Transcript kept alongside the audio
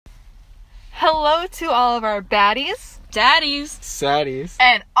Hello to all of our baddies, daddies, saddies,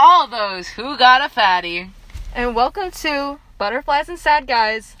 and all those who got a fatty. And welcome to Butterflies and Sad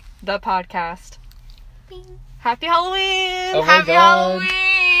Guys, the podcast. Bing. Happy Halloween! Oh my Happy God.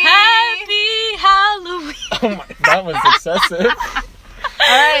 Halloween! Happy Halloween! Oh my, that was excessive.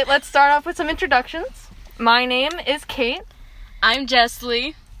 Alright, let's start off with some introductions. My name is Kate. I'm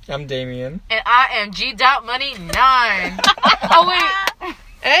Jessley. I'm Damien. And I am G.Money9. Oh wait.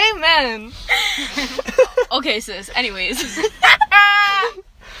 Amen! Okay, sis. Anyways.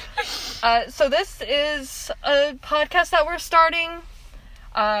 So this is a podcast that we're starting.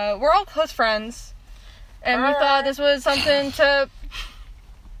 We're all close friends. And we thought this was something to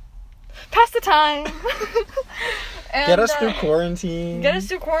pass the time. And, Get us through quarantine. Get us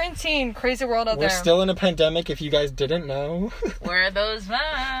through quarantine. Crazy world out there. We're still in a pandemic if you guys didn't know. Wear those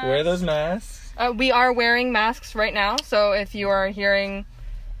masks. Wear those masks. We are wearing masks right now, so if you are hearing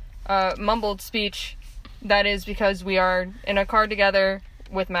mumbled speech, that is because we are in a car together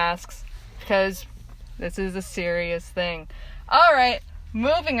with masks, because this is a serious thing. Alright,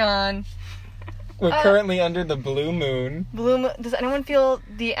 moving on. We're currently under the blue moon. Does anyone feel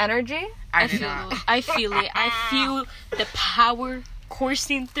the energy? I do not. I feel it. I feel the power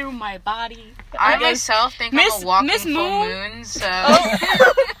coursing through my body. I myself think I'm a walking Miss full Moon? moon, so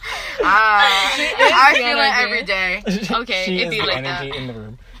I feel it every day. Okay, she it'd is be the like energy that. in the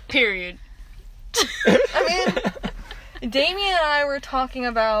room. Period. I mean, Damien and I were talking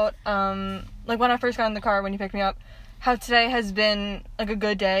about, like when I first got in the car when you picked me up, how today has been like a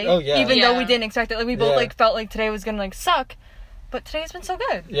good day. Oh, yeah. Even though we Yeah. didn't expect it. Like we both like felt like today was gonna like suck, but today's been so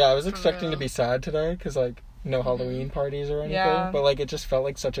good. Yeah, I was expecting real. to be sad today because like no Halloween parties or anything. Yeah. But like it just felt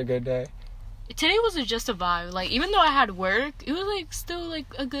like such a good day. Today was just a vibe. Like, even though I had work, it was like still like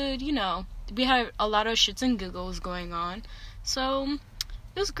a good, we had a lot of shits and giggles going on. So,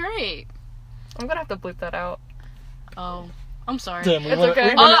 it was great. I'm gonna have to bleep that out. Oh, I'm sorry. Damn, we It's wanna, okay.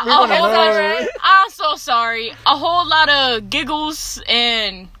 we wanna, we Oh, wanna it's know. alright. I'm so sorry. A whole lot of giggles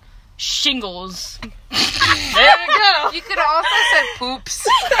and shingles. There you go. You could have also said poops.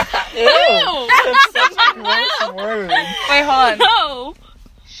 Ew, Ew. that's such a gross word. Wait, hold on. No.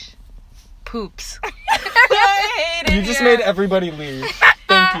 Poops. I hate it You just here. made everybody leave.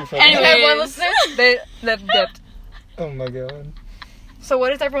 Thank you for that. Anyway. Everyone listening, they dipped. Oh my God. So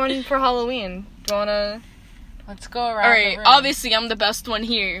what is everyone for Halloween? Do you wanna? Let's go around. Alright, the room. obviously I'm the best one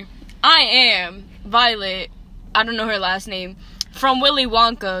here. I am Violet. I don't know her last name. From Willy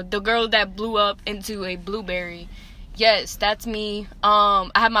Wonka, the girl that blew up into a blueberry. Yes, that's me. I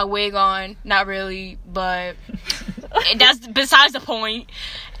have my wig on. Not really, but that's besides the point.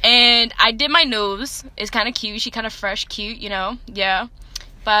 And I did my nose. It's kind of cute. She kind of fresh, cute, Yeah.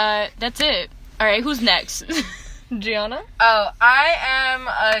 But that's it. Alright, who's next? Gianna? Oh, I am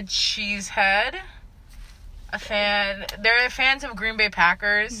a cheesehead. A fan. They're fans of Green Bay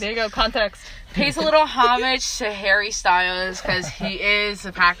Packers. There you go. Context. Pays a little homage to Harry Styles because he is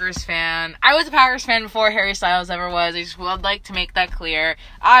a Packers fan. I was a Packers fan before Harry Styles ever was. I just would like to make that clear.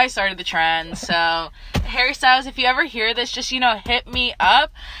 I started the trend, so Harry Styles, if you ever hear this, just hit me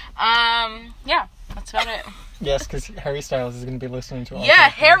up. Yeah, that's about it. Yes, because Harry Styles is going to be listening to all Yeah,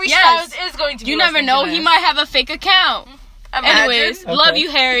 podcasts. Harry Yes. Styles is going to be. You never listening know. to He this. might have a fake account. Imagine. Anyways, Okay. love you,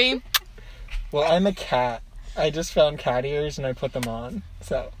 Harry. Well, I'm a cat. I just found cat ears and I put them on.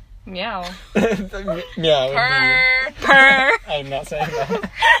 So. Meow. Yeah. Purr. I'm not saying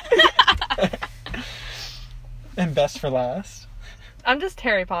that. And best for last. I'm just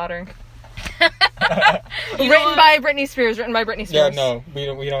Harry Potter. You know Written what? by Britney Spears. Yeah, no, we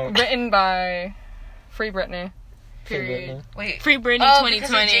don't. Written by Free Britney. Period. Wait. Free Britney Oh, because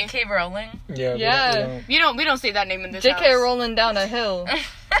of 2020. J.K. Rowling. Yeah. Yeah. We don't say that name in this J.K. house. rolling down a hill.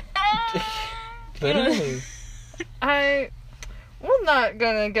 Literally. We're not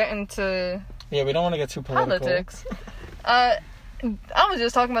gonna get into Yeah, we don't want to get too political. politics. I was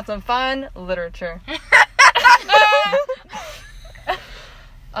just talking about some fine literature.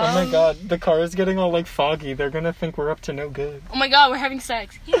 Oh my God, the car is getting all foggy. They're gonna think we're up to no good. Oh my God, we're having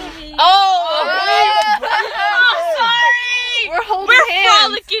sex. Yay. Oh! Oh, sorry. We're holding We're hands.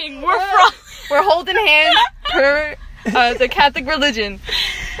 frolicking. We're We're holding hands per the Catholic religion.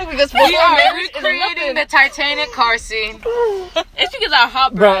 Because We are marriage is recreating nothing. the Titanic car scene. It's because I'm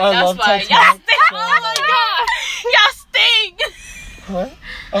hot, Bro, bro. I That's love why. Titanic Y'all stink. so Oh my much. God. Y'all stink. What?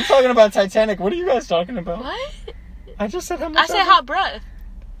 I'm talking about Titanic. What are you guys talking about? What? I just said how much. I said hot breath.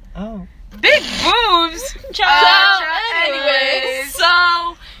 Oh. Big boobs. Child. Anyways.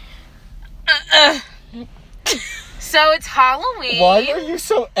 So, So it's Halloween. Why are you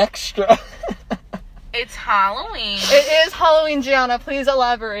so extra? It's Halloween. It is Halloween, Gianna. Please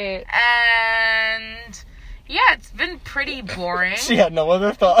elaborate. And yeah, it's been pretty boring. She had no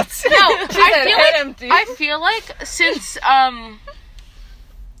other thoughts. No, said head empty. I feel like since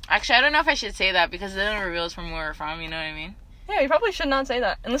actually I don't know if I should say that because it doesn't reveal us from where we're from, you know what I mean? Yeah, you probably should not say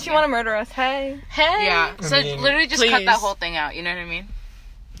that. Unless you want to murder us. Hey. Yeah. So I mean, literally just cut please. that whole thing out, you know what I mean?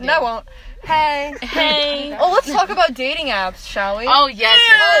 No, I won't. Hey. Hey. Oh, let's talk about dating apps, shall we? Oh yes.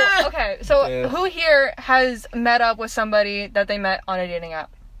 Oh, okay. So, Yeah. who here has met up with somebody that they met on a dating app?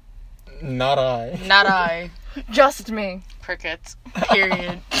 Not I. Not I. Just me. Crickets.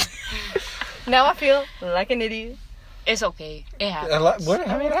 Period. Now I feel like an idiot. It's okay. It happens. What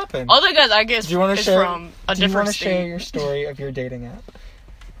happened? All the guys I guess Do you want to is share? from a Do you different want to share state. your story of your dating app?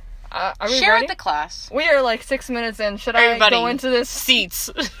 Are we Share ready? with the class. We are like 6 minutes in. Should Everybody, I go into this? seats.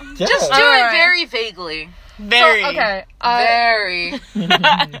 Yeah. Just do Alright. it very vaguely. Very. So, okay. Very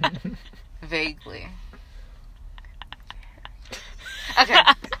vaguely. Okay.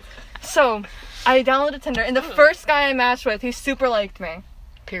 So, I downloaded Tinder, and the first guy I matched with, he super liked me.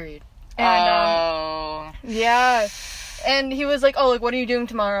 Period. And, Oh. yeah. And he was like, oh, like, what are you doing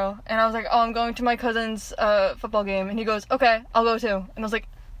tomorrow? And I was like, oh, I'm going to my cousin's football game. And he goes, okay, I'll go too. And I was like,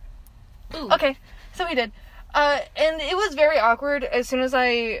 Ooh. okay. So he did. And it was very awkward. As soon as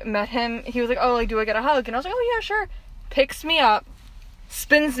I met him, he was like, oh, like, do I get a hug? And I was like, oh, yeah, sure. Picks me up,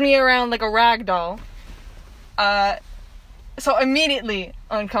 spins me around like a rag doll. So immediately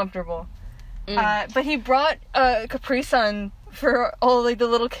uncomfortable. But he brought a Capri Sun for all, like, the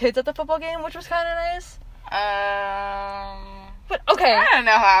little kids at the football game, which was kind of nice. But, okay. I don't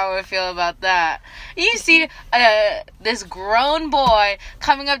know how I would feel about that. You see this grown boy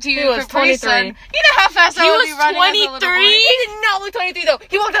coming up to you He was for Capri Sun. 23. You know how fast I He would was be running as a little 23? boy? He did not look 23, though.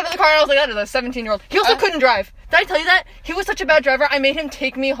 He walked out of the car, and I was like, that is a 17-year-old. He also couldn't drive. Did I tell you that? He was such a bad driver, I made him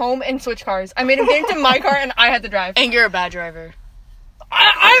take me home and switch cars. I made him get into my car, and I had to drive. And you're a bad driver.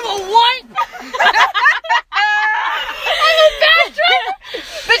 I'm a what? I'm a bad driver?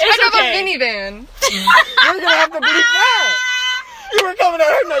 Bitch, I It's drive okay. a minivan. You're gonna have to bleep that. You were coming at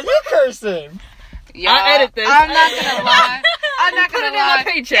her, now you cursing. Yeah, I edit this. I'm not gonna lie. I'm not Put gonna it in lie.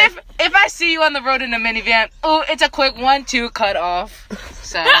 the paycheck. If I see you on the road in a minivan, ooh, it's a quick 1-2 cut off.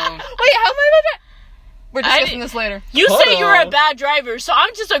 So Wait, how am I about that? We're discussing didn't- this later. You Hold say you're a on. bad driver, so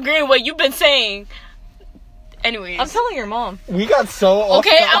I'm just agreeing with what you've been saying. Anyways. I'm telling your mom. We got so off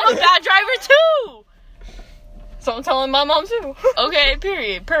Okay, I'm a topic. bad driver too. So I'm telling my mom too. Okay,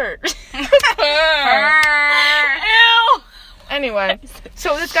 period. Per. Ew. Anyway,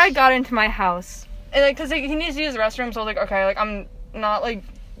 so this guy got into my house, and like, cause he needs to use the restroom, so I was like, okay, like I'm not like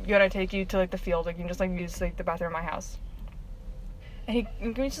gonna take you to like the field, like you can just like use like the bathroom in my house. And he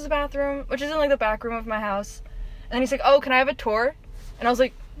reaches the bathroom, which is in like the back room of my house, and then he's like, oh, can I have a tour? And I was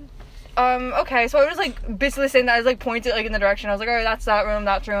like, okay. So I was like basically saying that I was like pointed like in the direction. I was like, alright, that's that room,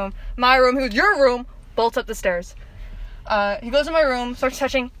 my room. He goes, your room. Bolts up the stairs. He goes in my room, starts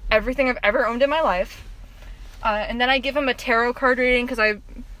touching everything I've ever owned in my life. And then I give him a tarot card reading because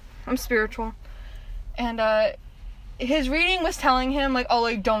I'm spiritual. And his reading was telling him, like, oh,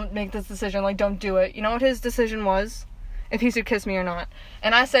 like, don't make this decision. Like, don't do it. You know what his decision was? If he should kiss me or not.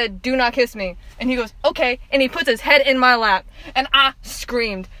 And I said, do not kiss me. And he goes, okay. And he puts his head in my lap. And I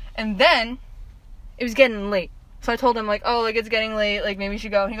screamed. And then it was getting late. So I told him, like, oh, like, it's getting late. Like, maybe you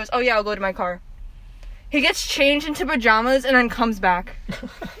should go. And he goes, oh, yeah, I'll go to my car. He gets changed into pajamas and then comes back.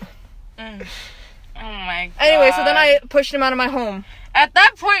 Oh my god. Anyway, so then I pushed him out of my home. At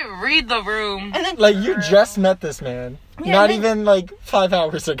that point, read the room. And then, Like, you just met this man. Yeah, Not and then- even, like, 5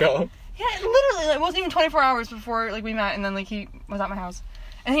 hours ago. yeah, literally, like, it wasn't even 24 hours before, like, we met, and then, like, he was at my house.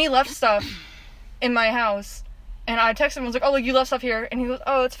 And he left stuff in my house. And I texted him, I was like, oh, like, you left stuff here. And he goes,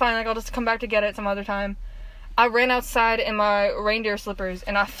 oh, it's fine, like, I'll just come back to get it some other time. I ran outside in my reindeer slippers,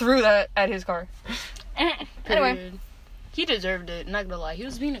 and I threw that at his car. Anyway. Period. He deserved it, not gonna lie. He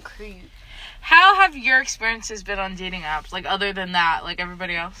was being a creep. How have your experiences been on dating apps? Like, other than that, like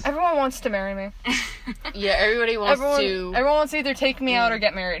everybody else? Everyone wants to marry me. Yeah, everybody wants Everyone wants to either take me out or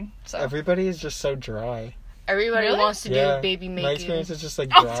get married. So Everybody is just so dry. Everybody Really? wants to Yeah. do baby making. My experience is just, like,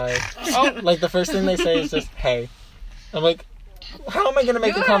 dry. Like, the first thing they say is just, hey. I'm like, how am I going to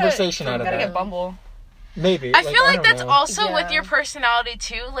make You a gotta- conversation out you of gotta that? get Bumble. Maybe. I feel like don't that's know. also with Yeah. your personality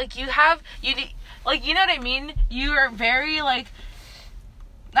too. Like you like, you know what I mean? You are very like,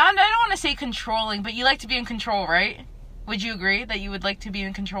 I don't want to say controlling, but you like to be in control, right? Would you agree that you would like to be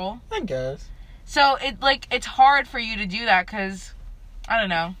in control? I guess. So it's hard for you to do that because, I don't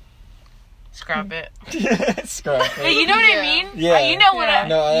know. Scrap it. Scrap But it. you know what I Yeah. mean? Yeah. You know what I Yeah.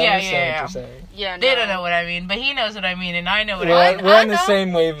 No, I yeah, understand yeah. what you're saying. Yeah, They don't know what I mean, but he knows what I mean, and I know what We're, I mean. we're on the know.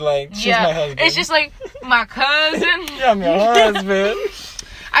 same wavelength. She's my husband. It's just like, my cousin. Yeah, I'm your husband.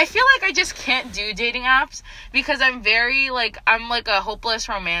 I feel like I just can't do dating apps because I'm very, like, I'm, like, a hopeless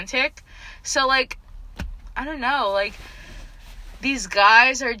romantic. So, like, I don't know, like, these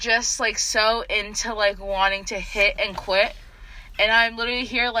guys are just, like, so into, like, wanting to hit and quit. And I'm literally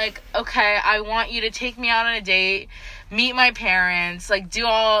here, like, okay, I want you to take me out on a date, meet my parents, like, do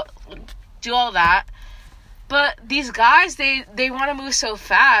all that. But these guys, they want to move so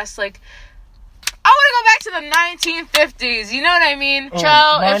fast, like, I want to go back to the 1950s. You know what I mean?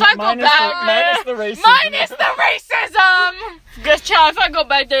 Child, if I go back minus the racism. Minus the racism. Guess, child, if I go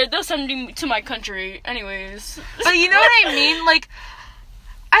back there, they'll send me to my country. Anyways. But you know what I mean? Like,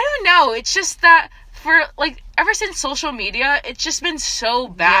 I don't know. It's just that for, like, ever since social media, it's just been so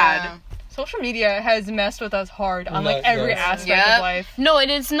bad. Yeah. Social media has messed with us hard on like every Yes. aspect Yep. of life. No, and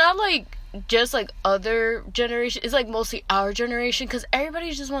it's not like just like other generation. It's like mostly our generation because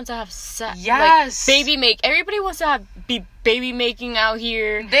everybody just wants to have sex. Yes. Like, everybody wants to be baby making out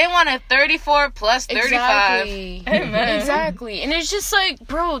here. They want a 34 plus 35. Exactly. Amen. Exactly. And it's just like,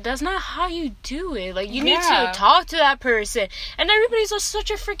 bro, that's not how you do it. Like, you need Yeah. to talk to that person. And everybody's just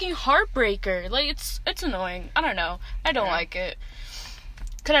such a freaking heartbreaker. Like, it's annoying. I don't know. I don't like it.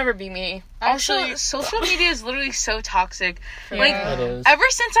 Could never be me. Also, Actually, social media is literally so toxic. Like, Yeah. It is. ever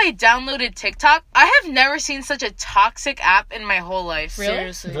since I downloaded TikTok, I have never seen such a toxic app in my whole life. Really?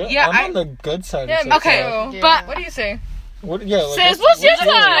 seriously. Really? Yeah, I'm on the good side Yeah, of me TikTok. Okay, too. Yeah. but What do you say? What, yeah, like, Sis, what's your yours?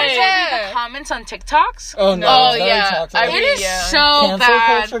 side? Read Yeah. the comments on TikToks. Oh, no. Oh, it's very yeah. toxic. I It really- is yeah. so Cancel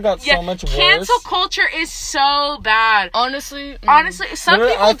bad. culture got so much worse. Cancel culture is so bad. Honestly. Honestly, some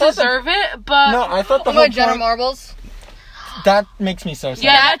Literally, I people thought that- deserve it, but No, I thought the Oh whole my Jenna point... Marbles. That makes me so sad.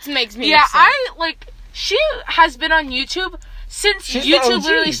 Yeah, that makes me yeah, upset. she has been on YouTube since She's the YouTube OG.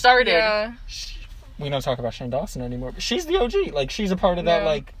 literally started. Yeah. We don't talk about Shane Dawson anymore, but she's the OG. Like, she's a part of that, Yeah.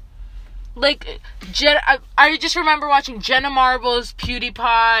 like... Like, I just remember watching Jenna Marbles,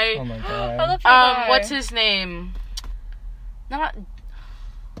 PewDiePie. Oh, my I God. love PewDiePie. What's his name? Not.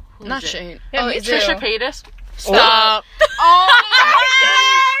 who Not is it? Shane. Yeah, me is too. it- Trisha Paytas. Stop. Oh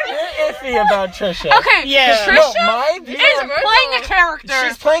You're iffy about Trisha. my god! Okay, Yeah. Trisha No, my view is on- playing a character.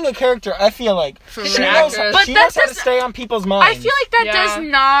 She's playing a character, I feel like. For She real. knows, Actress. But she that knows how to doesn't- stay on people's minds. I feel like that Yeah. does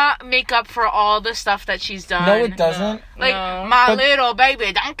not make up for all the stuff that she's done. No, it doesn't. Like, No. my But- little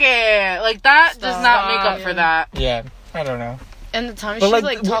baby donkey. Like, that does Stop. not make up for that. Yeah, I don't know. And the time But, she's like,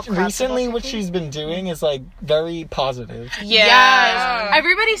 like talk crap recently about what people. she's been doing is, like, very positive. Yeah. Yes.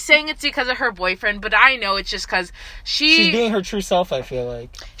 Everybody's saying it's because of her boyfriend, but I know it's just because She's being her true self, I feel like.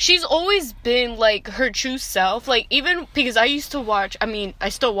 She's always been like her true self. Like, even because I used to watch, I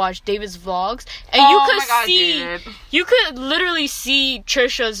still watch David's vlogs, and you Oh could my God, see, David. you could literally see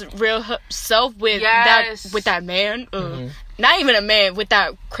Trisha's real self with Yes. that man. Mhm. Not even a man, with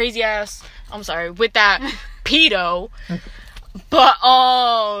that crazy ass. I'm sorry, with that pedo. But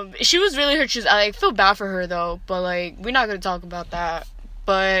she was really her true. I feel bad for her though, but like we're not gonna talk about that.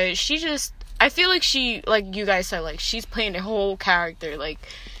 But she just, I feel like she, like you guys said, like she's playing a whole character. Like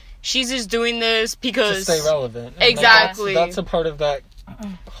she's just doing this To because stay relevant. And, like, Exactly. that's a part of that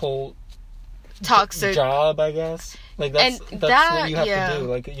whole toxic. job, I guess. Like, that's And what that- you have yeah. to do.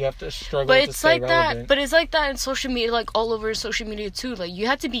 Like, you have to struggle But to it's stay like relevant. that. But it's like that in social media, like all over social media too. Like you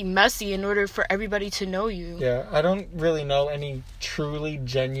have to be messy in order for everybody to know you. Yeah, I don't really know any truly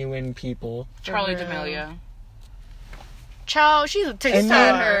genuine people. Charlie For real. D'Amelio. Child, she's a And TikTok.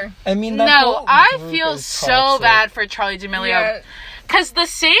 Sad her. I mean, that No, whole I group feel is so toxic. bad for Charlie D'Amelio. Yeah. Because the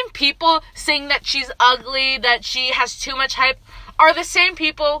same people saying that she's ugly, that she has too much hype, are the same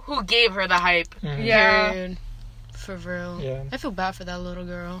people who gave her the hype. Mhm. Yeah. Period. For real. Yeah. I feel bad for that little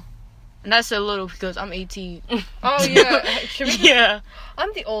girl. And I said little because I'm 18. Oh yeah. Should we? Yeah.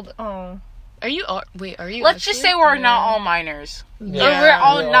 I'm the old. Oh. Are you? Wait, are you? Let's just say actually? we're not all minors. Yeah, Or we're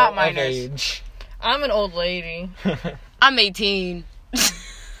all we're not of minors. age. I'm an old lady. I'm 18.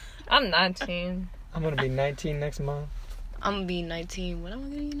 I'm 19. I'm gonna be 19 next month. I'm gonna be 19. When am I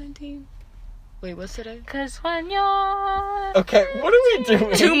gonna be 19? Wait, what's today? Because when you're... Okay, what are we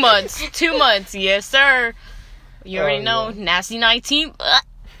doing? 2 months. 2 months. Yes, sir. You already Oh, know. yeah. Nasty 19.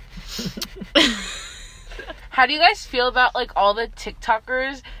 How do you guys feel about, like, all the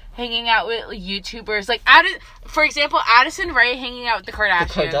TikTokers hanging out with, like, YouTubers? Like, for example, Addison Rae hanging out with the The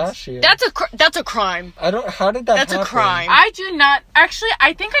Kardashians. Kardashians. That's a crime. I don't. How did that That's a happen? crime. I do not... Actually,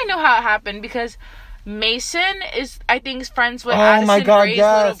 I think I know how it happened, because Mason is, I think, friends with Oh Addison my God, Rae's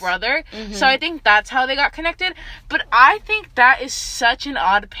yes. little brother. So I think that's how they got connected. But I think that is such an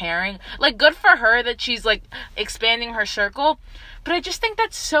odd pairing. Like, good for her that she's, like, expanding her circle. But I just think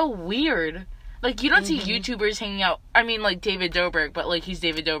that's so weird. Like, you don't see YouTubers hanging out. I mean, like, David Dobrik, but, like, he's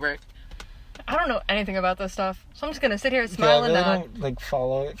David Dobrik. I don't know anything about this stuff, so I'm just gonna sit here, Yeah, smile I and really nod. don't like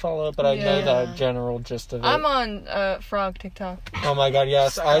follow it, but I know Yeah. the general gist of it. I'm on frog TikTok. Oh my god,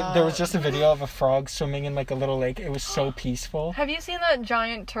 yes. Stop. There was just a video of a frog swimming in like a little lake. It was so peaceful. Have you seen that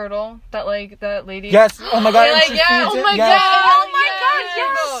giant turtle that lady? Yes. Oh my god. Yeah, and she like, yeah, feeds oh it. my Yes. God. Oh my god,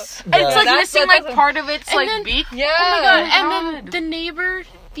 yes! Yeah. It's like That's- missing that's like a- part of its And like then- beak. Yeah. Oh my god! my And then God. the neighbor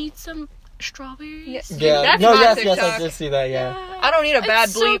feeds some strawberries. Yeah. That's No. my Yes. TikTok. Yes. I did see that. Yeah. I don't need a bad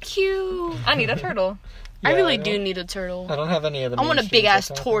It's so bleep. cute. I need a turtle. I Yeah, really don't- do need a turtle. I don't have any of them. I want a big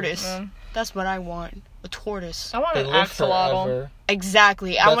ass tortoise. Mm. That's what I want. A tortoise. I want They an live axolotl. forever.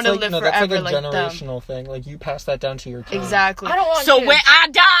 Exactly. I That's want to like, live no, forever that's like a like them. generational thing. Like you pass that down to your kids. Exactly. I don't want so kids. when I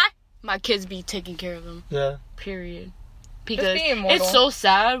die, my kids be taking care of them. Yeah. Period. Because be immortal. it's so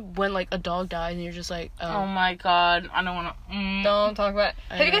sad when like a dog dies and you're just like, Oh my god, I don't want to. Don't talk about it.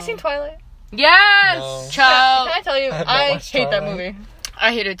 I Have you guys know. seen Twilight? Yes. No. child. Can I tell you? I have not I watched hate that Twilight. movie.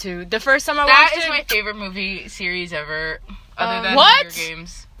 I hate it too. The first time I That watched is it, my favorite movie series ever, other than What? Hunger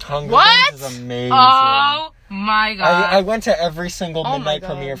Games. Hunger What? Games is amazing. Oh my god. I went to every single Oh my midnight God.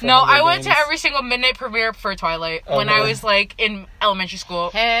 premiere for No, Hunger I went to Games. every single midnight premiere for Twilight Oh, when I really? was like in elementary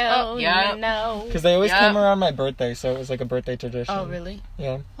school. hell yeah. no. Because they always Yeah. came around my birthday, so it was like a birthday tradition. Oh really?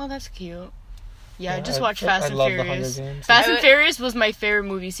 Yeah. Oh, that's cute. Yeah, I Yeah, just I- watched I Fast and love the Hunger Furious. Games. Fast I and would- Furious was my favorite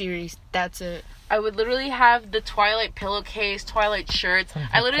movie series. That's it. I would literally have the Twilight pillowcase, Twilight shirts.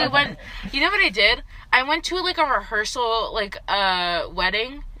 I literally went. You know what I did? I went to like a rehearsal, like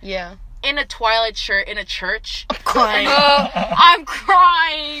wedding, Yeah. in a Twilight shirt in a church. I'm crying. Oh. I'm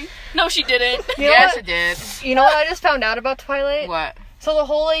crying. No, she didn't. You know Yes, what? it did. You know what I just found out about Twilight? What? So the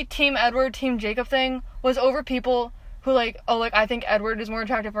whole like Team Edward, Team Jacob thing was over people who like, oh, like I think Edward is more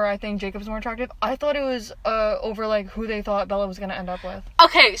attractive or I think Jacob's more attractive. I thought it was over like who they thought Bella was gonna end up with.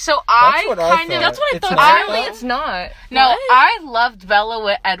 Okay, so I what I kind of. thought. That's what I It's thought. not, Apparently though? it's not. No, What? I loved Bella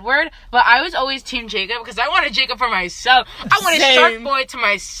with Edward, but I was always Team Jacob because I wanted Jacob for myself. I wanted Same. Shark Boy to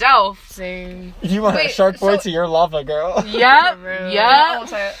myself. Same. You want a Wait, shark boy so- to your lava girl. Yep, I won't yep.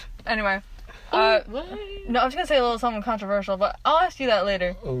 say it. Anyway. What? No, I was gonna say a little something controversial, but I'll ask you that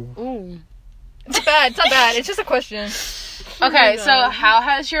later. Ooh. Ooh. It's bad. It's not bad. It's just a question. Okay, my so God. how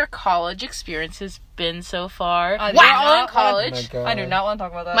has your college experiences been so far? I do We're not all in want- college. Oh my God. I do not want to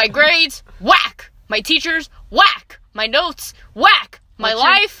talk about that. My grades, whack. My teachers, whack. My notes, whack. My What's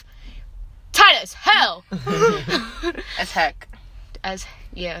your- life, tight as hell. As heck.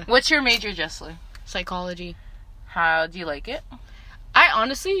 Yeah, What's your major, Jessley? psychology. How do you like it?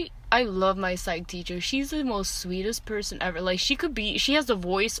 I love my psych teacher. She's the most sweetest person ever. Like she has the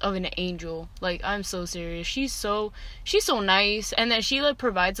voice of an angel. Like I'm so serious. She's so nice, and then she like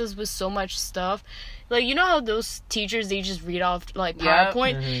provides us with so much stuff. Like you know how those teachers they just read off like Yep.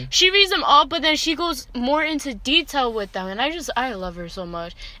 PowerPoint. Mhm. She reads them all, but then she goes more into detail with them, and I love her so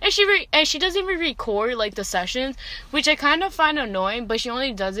much. And she doesn't even record like the sessions, which I kind of find annoying. But she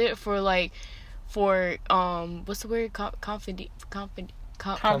only does it for what's the word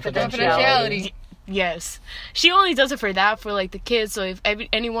Confidentiality. Yes, she only does it for that for like the kids. So if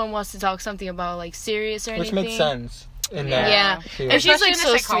anyone wants to talk something about like serious or Which anything, makes sense. In that Yeah. field. And she's Especially like in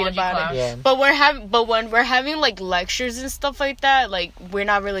so the sweet psychology about class. it. Yeah. But when we're having like lectures and stuff like that, like we're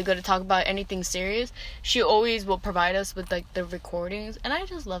not really going to talk about anything serious. She always will provide us with like the recordings, and I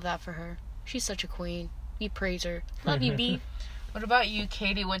just love that for her. She's such a queen. We praise her. Love you, B. What about you,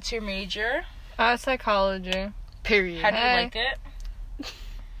 Katie? What's your major? Psychology. Period. How do you Hey. like it?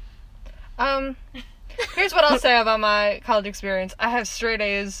 Here's what I'll say about my college experience. I have straight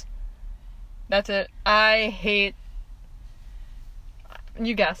A's. That's it. I hate.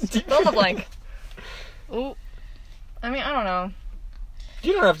 You guessed. Fill in the blank. Ooh. I mean, I don't know.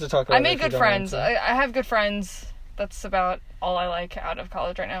 You don't have to talk about I it made if you good don't friends. want I have good friends. That's about all I like out of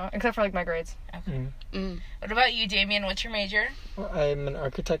college right now, except for like my grades. What about you, Damien? What's your major? to. I'm an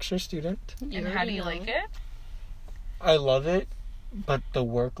architecture student. And how do you like it? I love it, but the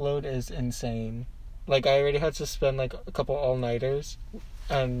workload is insane. Like, I already had to spend, like, a couple all-nighters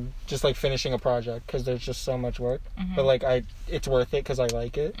and just, like, finishing a project because there's just so much work. But, like, it's worth it because I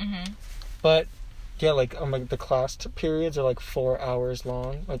like it. But, yeah, like, the class periods are, like, 4 hours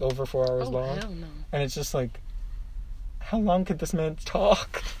long. Like, over 4 hours Oh, long. hell no. And it's just, like, how long could this man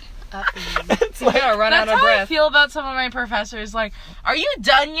talk? Uh-uh. It's You're like, gonna run That's out of how I breath. feel about some of my professors. Like, are you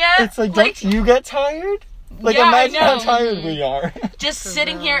done yet? it's like, don't you get tired? Like, Yeah, I imagine how know. tired we are. just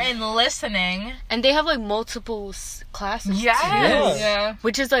sitting here and listening. And they have like multiple classes. Yes. too. Yeah.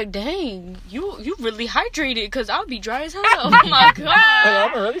 Which is like, dang, you really hydrated because I'll be dry as hell. Oh my god. Like,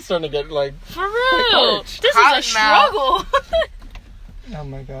 I'm already starting to get, like, For real. parched. This Cotton is a struggle. oh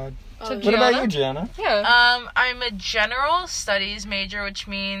my god. So What about Gianna? you, Gianna? Yeah. I'm a general studies major, which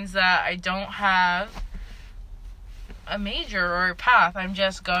means that I don't have a major or a path. I'm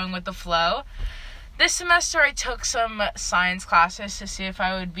just going with the flow. This semester I took some science classes to see if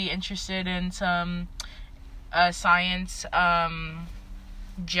I would be interested in some science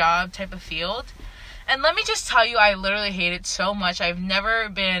job type of field. And let me just tell you, I literally hate it so much. I've never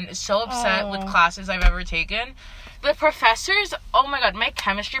been so upset with classes I've ever taken. The professors, oh my god, my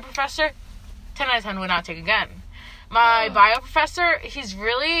chemistry professor, 10 out of 10 would not take again. My bio professor, he's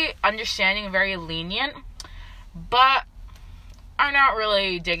really understanding and very lenient, but I'm not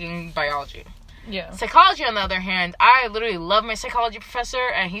really digging biology. Yeah. Psychology, on the other hand, I literally love my psychology professor,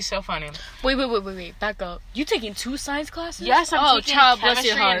 and he's so funny. Wait. Back up. You taking 2 science classes? Yes, I'm taking child, bless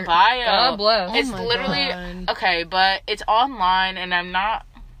chemistry your and heart. bio. God bless. It's my literally God. okay, but it's online, and I'm not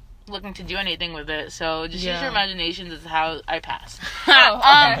looking to do anything with it. So just use your imaginations as how I pass. Oh, Oh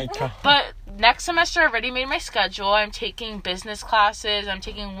my okay. god. But next semester, I already made my schedule. I'm taking business classes. I'm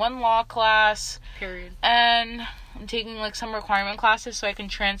taking 1 law class, Period. and I'm taking like some requirement classes so I can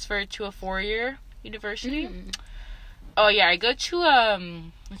transfer to a 4-year university. Oh yeah, I go to a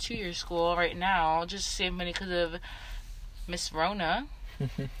 2-year school right now just to save money because of Miss Rona.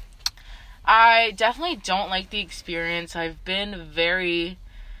 I definitely don't like the experience. I've been very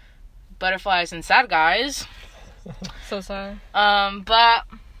butterflies and sad guys. So sorry. But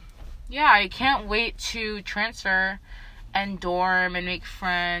yeah, I can't wait to transfer and dorm and make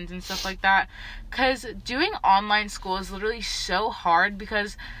friends and stuff like that. Because doing online school is literally so hard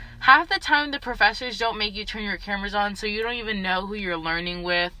because half the time the professors don't make you turn your cameras on, so you don't even know who you're learning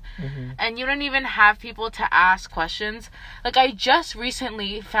with. And you don't even have people to ask questions. Like, I just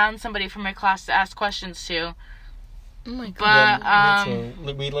recently found somebody from my class to ask questions to. Oh my god. But, Yeah, me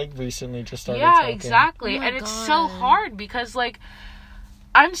too. We like recently just started yeah, talking. exactly. Oh my And it's so God. hard because, like,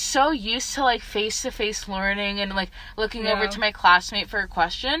 I'm so used to, like, face-to-face learning and, like, looking over Yeah. to my classmate for a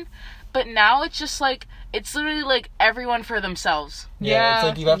question. But now it's just, like, it's literally, like, everyone for themselves. Yeah, it's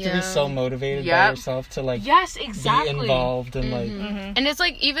like you have to be Yeah. so motivated by Yep. yourself to like Yes, be exactly. involved and like Mm-hmm. And it's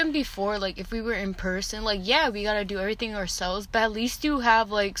like, even before, like, if we were in person, like, yeah, we gotta do everything ourselves, but at least you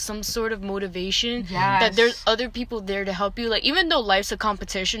have, like, some sort of motivation Yes. that there's other people there to help you. Like, even though life's a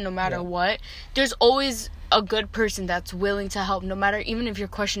competition, no matter Yeah. what, there's always a good person that's willing to help, no matter, even if your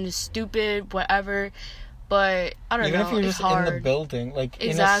question is stupid, whatever. But, I don't even know, if you're it's just hard. in the building, like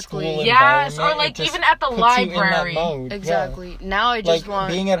Exactly. in a school Yes, environment, or, like, it just even at the puts you in that library. mode. Exactly. Now I Yeah. just Like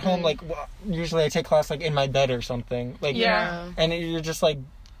want... being at home, like usually I take class like in my bed or something. Like Yeah. and you're just like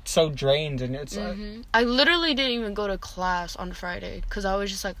so drained, and it's I literally didn't even go to class on Friday because I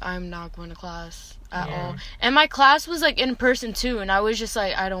was just like, I'm not going to class at Yeah. all. And my class was like in person too, and I was just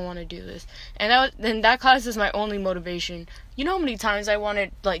like, I don't want to do this. And that class is my only motivation. You know how many times I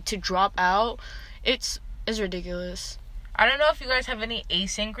wanted like to drop out? It's ridiculous. I don't know if you guys have any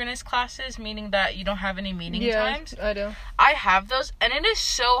asynchronous classes, meaning that you don't have any meeting times. I do. I have those, and it is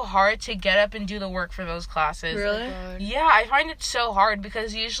so hard to get up and do the work for those classes. Really? God. Yeah, I find it so hard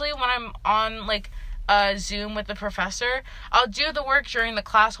because usually when I'm on, like, Zoom with the professor, I'll do the work during the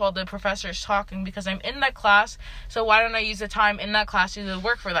class while the professor's talking because I'm in that class, so why don't I use the time in that class to do the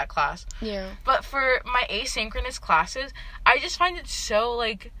work for that class? Yeah. But for my asynchronous classes, I just find it so,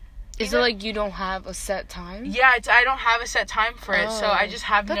 like... Is it like you don't have a set time? Yeah, I don't have a set time for it, so I just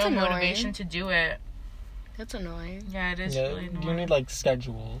have That's no annoying. motivation to do it. That's annoying. Yeah, it is yeah, really annoying. you need like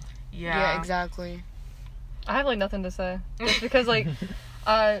schedule. Yeah, exactly. I have like nothing to say. Just because like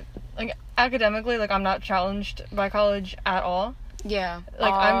academically, like I'm not challenged by college at all. Yeah.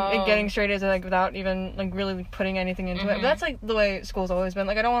 Like I'm Oh. getting straight A's like without even like really putting anything into it. But that's like the way school's always been.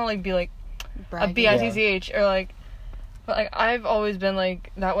 Like I don't want to like be like a Bragging. BITCH or like, but like I've always been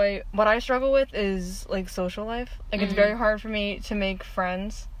like that way. What I struggle with is like social life. Like it's very hard for me to make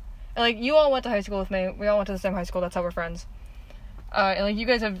friends. And like you all went to high school with me. We all went to the same high school. That's how we're friends. And like you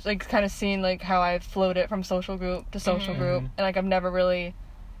guys have like kind of seen like how I've floated from social group to social group, and like I've never really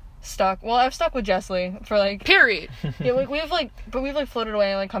stuck. Well, I've stuck with Jessley for like Period. yeah, like we've floated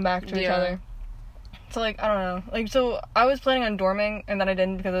away and like come back to each Yeah. other. So like I don't know, like so I was planning on dorming and then I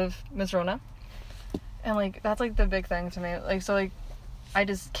didn't because of Miss Rona, and like that's like the big thing to me. Like so like I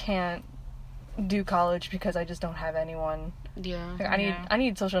just can't do college because I just don't have anyone. Yeah. Like, I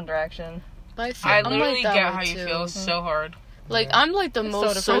need social interaction. But I I'm literally like that get way, how you too. feel. It's so hard. Like, I'm, like, the It's so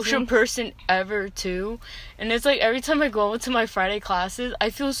most social depressing. person ever, too. And it's, like, every time I go into my Friday classes, I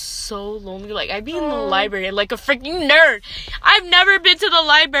feel so lonely. Like, I be in the library like a freaking nerd. I've never been to the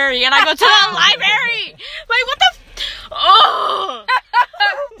library, and I go to the library! Like, what the oh!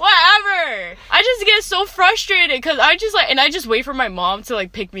 Whatever! I just always get so frustrated because I just wait for my mom to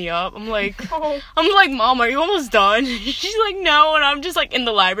like pick me up. I'm like, Mom, are you almost done? She's like, no, and I'm just like in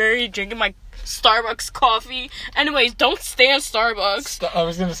the library drinking my Starbucks coffee. Anyways, don't stand Starbucks. I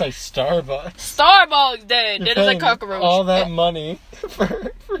was gonna say Starbucks. Starbucks, dead. You're That is a paying cockroach. all that money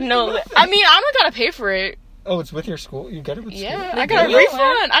for No, I mean I'm not gonna pay for it. Oh, it's with your school? You get it with school? Yeah, I got a refund. So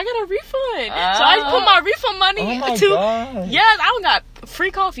I put my refund money Oh my to. God. Yes, I got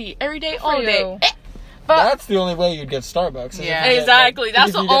free coffee every day, all for day. you. But That's the only way you'd get Starbucks. is if Yeah. you get, exactly, like, that's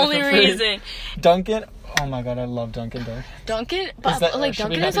if the you get it only for free. reason. Dunkin'? Oh my God, I love Dunkin' though. Dunkin', Is but that- like should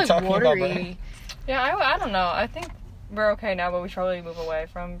we Dunkin' not is be like talking about watery. brand? Yeah, I don't know. I think we're okay now, but we should probably move away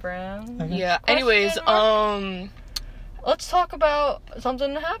from brands. Okay. Yeah. Question Anyways, mark? Let's talk about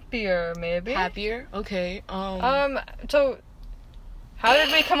something happier, maybe. happier. Okay. So how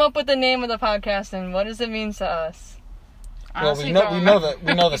did we come up with the name of the podcast, and what does it mean to us? Well, Honestly, we don't know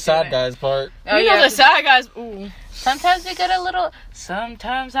remember. the sad guys part. Oh, you know yeah, the sad guys. Ooh. Sometimes we get a little.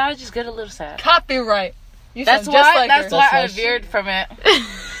 Sometimes I just get a little sad. Copyright. You That's sound just why. like That's her. why I That's why veered from it.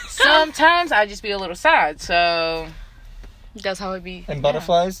 Sometimes I just be a little sad. So. That's how it be. And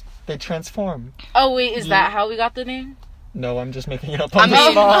butterflies, they transform. Oh wait, is that how we got the name? No, I'm just making it up I on the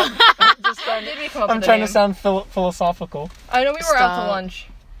mean- spot. How did we come up I'm with the trying name? to sound philosophical. I know we were out Stop. to lunch.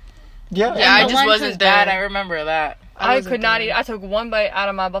 Yeah. Yeah, I And the just lunch wasn't was bad. there. I remember that. I wasn't could not there. eat. I took one bite out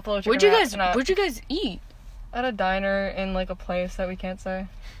of my buffalo chicken. Where'd you wrap, guys? and I- Where'd you guys eat? At a diner in like a place that we can't say.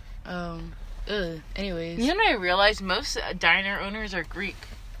 Anyways. You know, I realized most diner owners are Greek.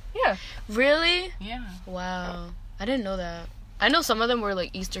 Yeah. Really? Yeah. Wow. I didn't know that. I know some of them were like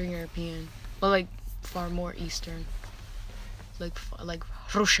Eastern European, but like far more Eastern. Like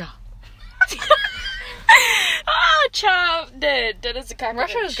Russia. Ah, child, dead. That is a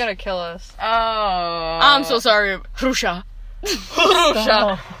cockroach. Russia is gonna kill us. Oh. I'm so sorry, Russia.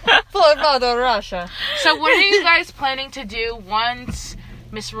 Russia. Florida, Russia. So, what are you guys planning to do once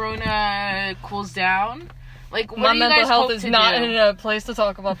Miss Rona cools down? Like, what My do you mental guys health hope is to not do? in a place to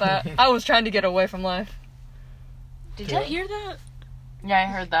talk about that. I was trying to get away from life. Did y'all hear that? Yeah, I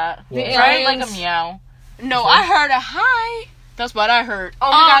heard that. The Right, like a aliens- meow. No, I heard a hi. That's what I heard.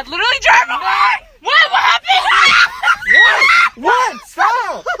 Oh my god, literally drive away! What happened? What?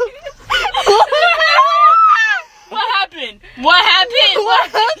 Stop! What happened? What happened?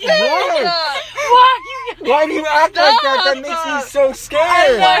 What? What? Why do you act like that? That makes me so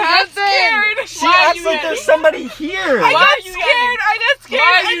scared. I'm scared. She acts like there's somebody here. Why are you yelling? I got scared.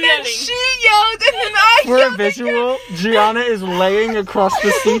 Why are you and then yelling? she yelled, and then I For a yelled. visual, Gianna is laying across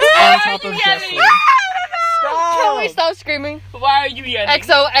the seats on top of you Jesse. yelling? Can we Stop! stop screaming? Why are you yelling?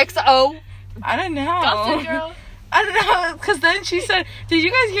 XOXO. I don't know. Gossip Girl. I don't know, because then she said, did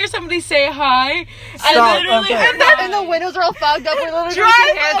you guys hear somebody say hi? Stop, okay. And the windows are all fogged up. We're literally Drive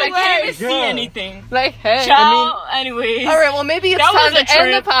shaking hands I like, can't hey. even see Yeah. anything. Like, hey. Ciao. Anyways. All right, well, maybe it's That time was a to end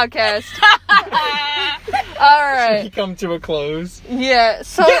trip. the podcast. All We right. come to a close. Yeah,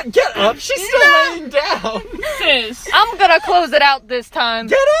 so Get up! She's still laying down. Sis. I'm going to close it out this time.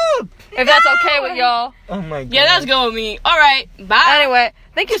 Get up! If that's okay with y'all. Oh my god. Yeah, that's going with me. All right. Bye. Anyway,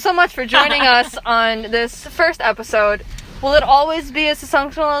 thank you so much for joining us on this first episode. Will it always be as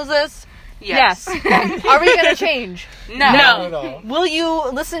dysfunctional as this? Yes. Are we going to change? No. Not at all. Will you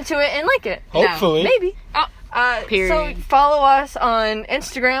listen to it and like it? Hopefully. Maybe. Oh, Period. So follow us on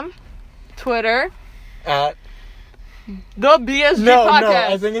Instagram, Twitter, At the BSG no, Podcast.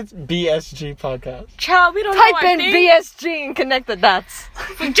 I think it's BSG Podcast. Child, we don't know. Type I in think. BSG and connect the dots.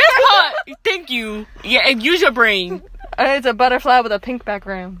 Just put. Thank you. Yeah, and use your brain. It's a butterfly with a pink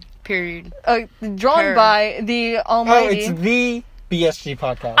background. Period. Drawn Her. by the Oh, Almighty. it's the BSG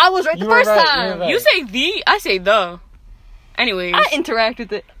Podcast. I was right the You were first right, you time. were right. You say the, I say the. Anyways. I interact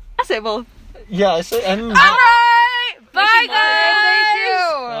with it. I say both. Yeah, I say. And All right. Bye, Thank you, guys. Thank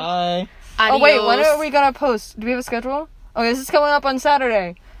you. Bye. Oh, wait. When Adios. are we going to post? Do we have a schedule? Okay, this is coming up on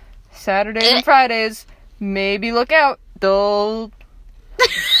Saturday. Saturdays and Fridays. Maybe look out. They'll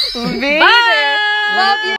be there. Love you.